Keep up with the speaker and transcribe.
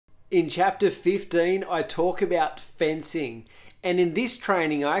In chapter 15, I talk about fencing. And in this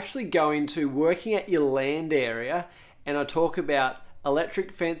training, I actually go into working at your land area and I talk about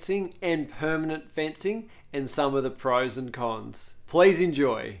electric fencing and permanent fencing and some of the pros and cons. Please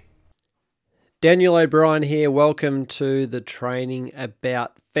enjoy. Daniel O'Brien here. Welcome to the training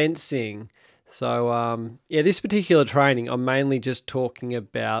about fencing. So, this particular training, I'm mainly just talking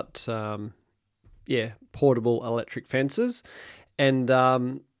about, portable electric fences. And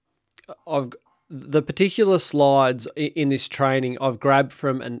the particular slides in this training I've grabbed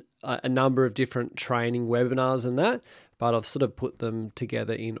from a number of different training webinars and that, but I've sort of put them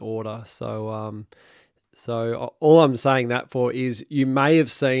together in order. So all I'm saying that for is you may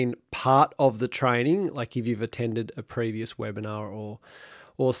have seen part of the training, like if you've attended a previous webinar or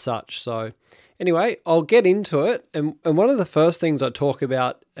such. So anyway, I'll get into it. And one of the first things I talk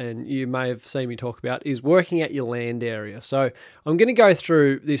about, and you may have seen me talk about, is working at your land area. So I'm going to go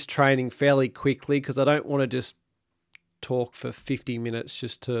through this training fairly quickly because I don't want to just talk for 50 minutes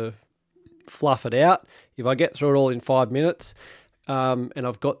just to fluff it out. If I get through it all in 5 minutes and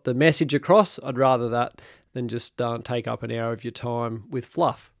I've got the message across, I'd rather that than just take up an hour of your time with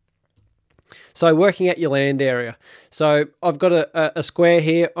fluff. So working at your land area. So I've got a square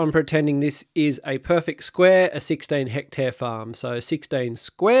here. I'm pretending this is a perfect square, a 16 hectare farm. So 16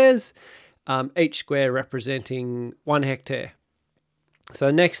 squares, each square representing 1 hectare. So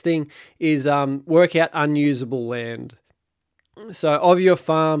next thing is work out unusable land. So of your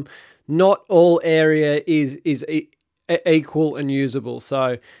farm, not all area is equal and usable.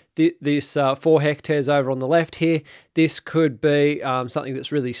 So this 4 hectares over on the left here, this could be something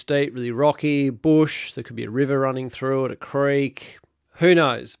that's really steep, really rocky, bush. There could be a river running through it, a creek, who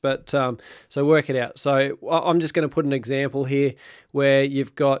knows? But so work it out. So I'm just going to put an example here where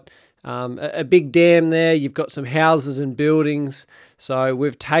you've got a big dam there, you've got some houses and buildings. So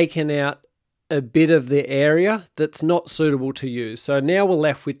we've taken out a bit of the area that's not suitable to use. So now we're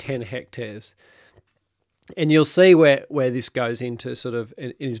left with 10 hectares. And you'll see where this goes into sort of,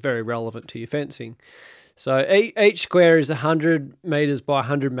 it is very relevant to your fencing. So each square is 100 metres by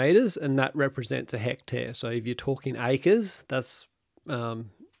 100 metres, and that represents a hectare. So if you're talking acres, that's,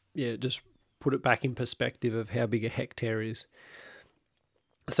 just put it back in perspective of how big a hectare is.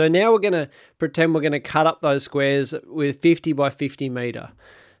 So now we're going to pretend we're going to cut up those squares with 50 by 50 metre.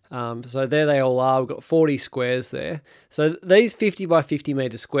 So there they all are. We've got 40 squares there. So these 50 by 50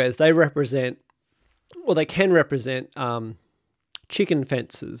 metre squares, they can represent chicken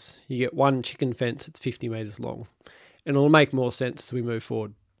fences. You get one chicken fence, it's 50 metres long. And it'll make more sense as we move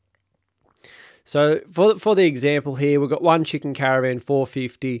forward. So for the example here, we've got one chicken caravan,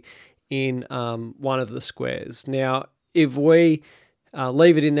 450 in one of the squares. Now, if we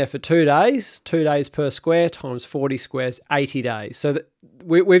leave it in there for 2 days, 2 days per square times 40 squares, 80 days. So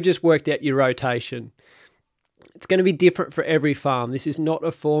we've just worked out your rotation. It's going to be different for every farm. This is not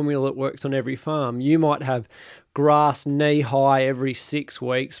a formula that works on every farm. You might have grass knee high every 6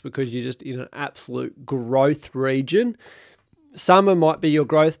 weeks because you're just in an absolute growth region. Summer might be your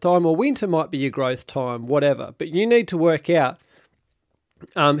growth time or winter might be your growth time, whatever. But you need to work out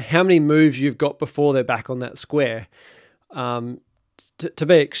how many moves you've got before they're back on that square. To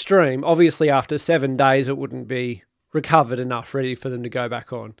be extreme, obviously after 7 days it wouldn't be recovered enough, ready for them to go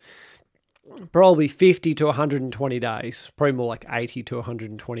back on. Probably 50 to 120 days, probably more like 80 to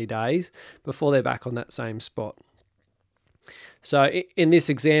 120 days before they're back on that same spot. So in this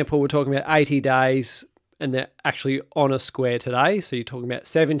example, we're talking about 80 days and they're actually on a square today. So you're talking about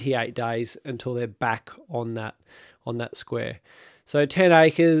 78 days until they're back on that square. So 10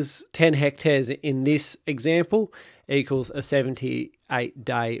 acres, 10 hectares in this example equals a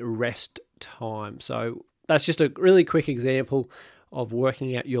 78-day rest time. So that's just a really quick example of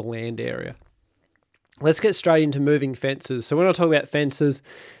working out your land area. Let's get straight into moving fences. So when I talk about fences,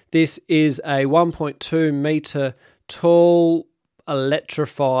 this is a 1.2 metre tall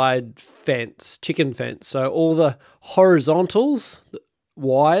electrified fence, chicken fence. So all the horizontals, the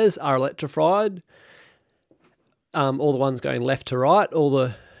wires are electrified. All the ones going left to right, all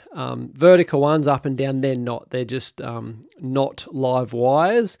the vertical ones up and down, they're not. They're just not live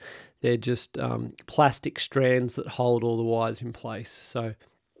wires. They're just plastic strands that hold all the wires in place. So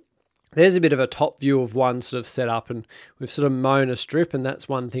there's a bit of a top view of one sort of setup, and we've sort of mown a strip, and that's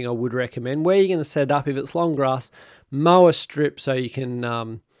one thing I would recommend. Where you're going to set it up, if it's long grass, mow a strip so you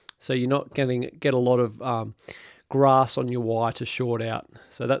can, so you're not going to get a lot of grass on your wire to short out.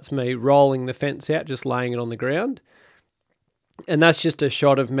 So that's me rolling the fence out, just laying it on the ground. And that's just a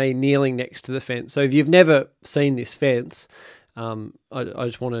shot of me kneeling next to the fence. So if you've never seen this fence, I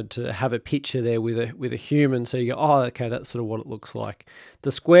just wanted to have a picture there with a human, so you go, oh, okay, that's sort of what it looks like.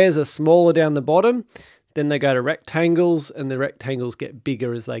 The squares are smaller down the bottom, then they go to rectangles, and the rectangles get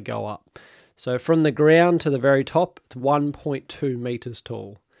bigger as they go up. So from the ground to the very top, it's 1.2 meters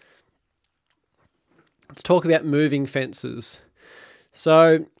tall. Let's talk about moving fences.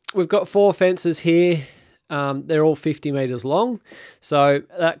 So we've got 4 fences here. They're all 50 meters long. So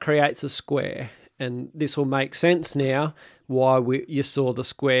that creates a square. And this will make sense now why you saw the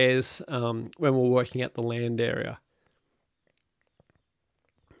squares when we're working at the land area.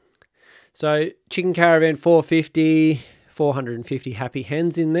 So chicken caravan 450, 450 happy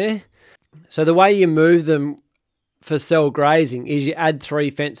hens in there. So the way you move them for cell grazing is you add 3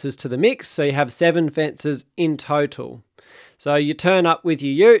 fences to the mix. So you have 7 fences in total. So you turn up with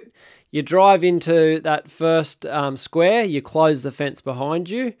your ute, you drive into that first square, you close the fence behind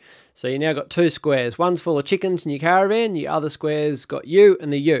you. So you now got 2 squares. One's full of chickens in your caravan, your other square's got you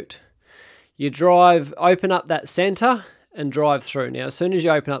and the ute. You open up that centre and drive through. Now, as soon as you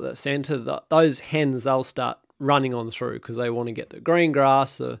open up that centre, those hens, they'll start running on through because they want to get the green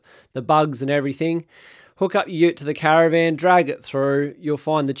grass, the bugs and everything. Hook up your ute to the caravan, drag it through. You'll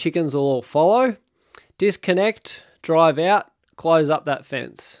find the chickens will all follow. Disconnect, drive out, close up that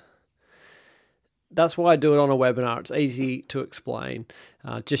fence. That's why I do it on a webinar. It's easy to explain.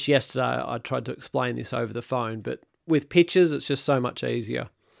 Just yesterday, I tried to explain this over the phone, but with pictures, it's just so much easier.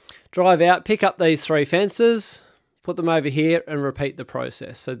 Drive out, pick up these 3 fences, put them over here, and repeat the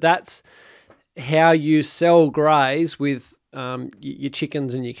process. So that's how you cell graze with your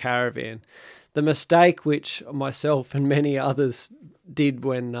chickens and your caravan. The mistake which myself and many others did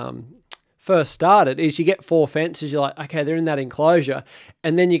when first started is you get 4 fences, you're like, okay, they're in that enclosure,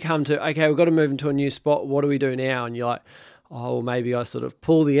 and then you come to, okay, we've got to move into a new spot, what do we do now? And you're like, oh, well, maybe I sort of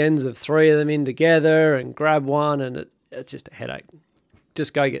pull the ends of 3 of them in together and grab one, and it's just a headache.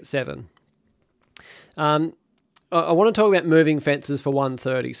 Just go get 7. I want to talk about moving fences for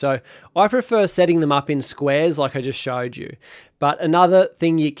 130. So I prefer setting them up in squares like I just showed you. But another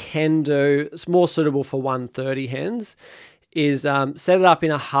thing you can do, it's more suitable for 130 hens, is set it up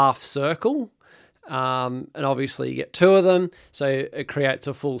in a half circle. And obviously you get 2 of them, so it creates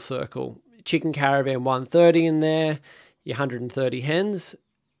a full circle. Chicken caravan 130 in there, your 130 hens,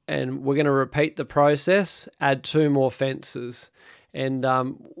 and we're going to repeat the process, add 2 more fences. And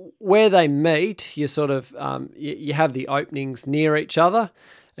where they meet, you sort of you have the openings near each other.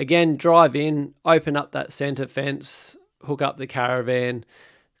 Again, drive in, open up that centre fence, hook up the caravan,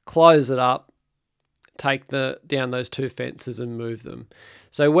 close it up, take down those 2 fences and move them.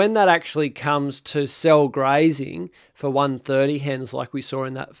 So when that actually comes to cell grazing for 130 hens, like we saw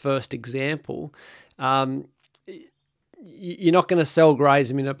in that first example, you're not going to cell graze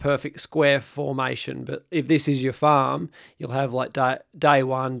them in a perfect square formation, but if this is your farm, you'll have like day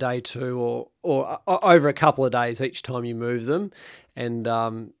 1, day 2, or over a couple of days each time you move them and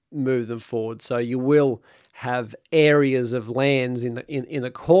move them forward. So you will have areas of lands in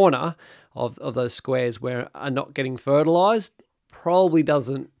the corner of those squares where are not getting fertilized. Probably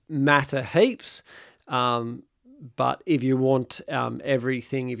doesn't matter heaps. But if you want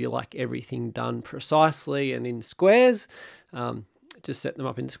everything, if you like everything done precisely and in squares, just set them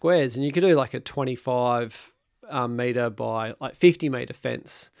up in squares. And you could do like a 25 meter by like 50 meter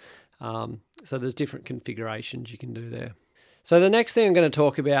fence. So there's different configurations you can do there. So the next thing I'm going to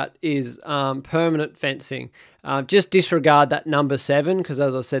talk about is permanent fencing. Just disregard that number 7 because,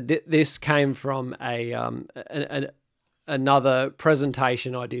 as I said, this came from another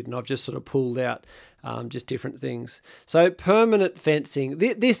presentation I did, and I've just sort of pulled out just different things. So permanent fencing,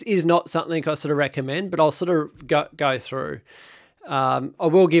 this is not something I sort of recommend, but I'll sort of go through. I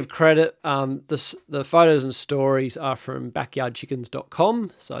will give credit. The photos and stories are from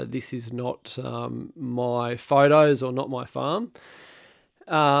backyardchickens.com. So this is not my photos or not my farm.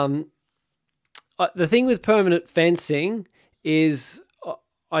 The thing with permanent fencing is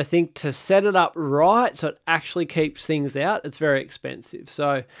I think to set it up right so it actually keeps things out, it's very expensive.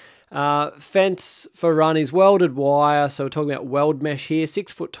 So fence for run is welded wire. So we're talking about weld mesh here,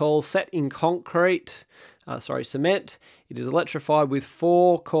 6 foot tall, set in cement. It is electrified with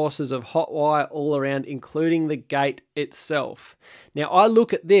 4 courses of hot wire all around, including the gate itself. Now I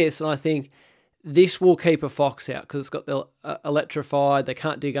look at this and I think this will keep a fox out because it's got the electrified, they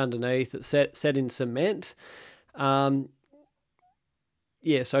can't dig underneath, it's set in cement.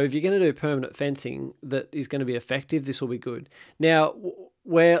 Yeah, so if you're going to do permanent fencing that is going to be effective, this will be good. Now,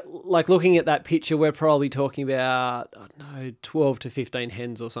 we're like looking at that picture, we're probably talking about, I don't know, 12 to 15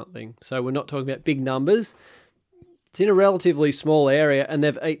 hens or something. So we're not talking about big numbers. It's in a relatively small area and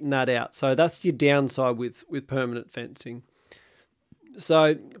they've eaten that out. So that's your downside with permanent fencing.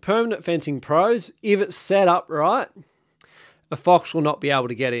 So permanent fencing pros, if it's set up right, a fox will not be able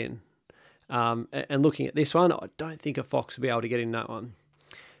to get in. And looking at this one, I don't think a fox will be able to get in that one.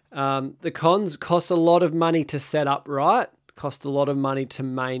 The cons cost a lot of money to set up right, cost a lot of money to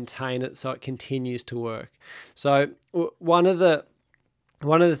maintain it so it continues to work. So one of the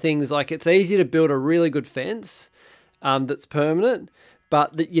things, like, it's easy to build a really good fence that's permanent,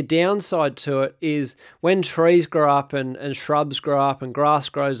 but your downside to it is when trees grow up and shrubs grow up and grass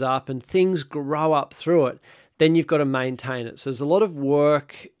grows up and things grow up through it, then you've got to maintain it. So there's a lot of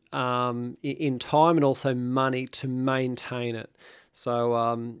work in time and also money to maintain it.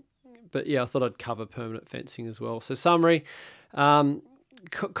 So, but yeah, I thought I'd cover permanent fencing as well. So summary,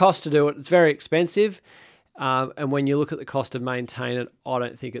 cost to do it, it's very expensive. And when you look at the cost to maintain it, I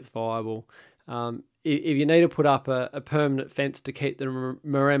don't think it's viable. If you need to put up a permanent fence to keep the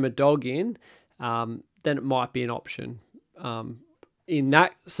Maremma dog in, then it might be an option. In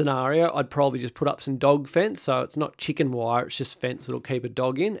that scenario, I'd probably just put up some dog fence. So it's not chicken wire, it's just fence that'll keep a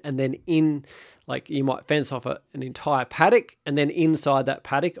dog in. And then like, you might fence off an entire paddock, and then inside that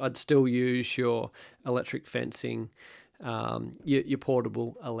paddock, I'd still use your electric fencing, your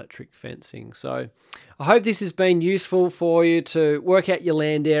portable electric fencing. So I hope this has been useful for you to work out your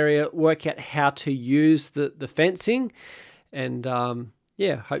land area, work out how to use the fencing, and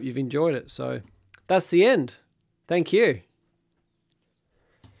yeah, hope you've enjoyed it. So that's the end. Thank you.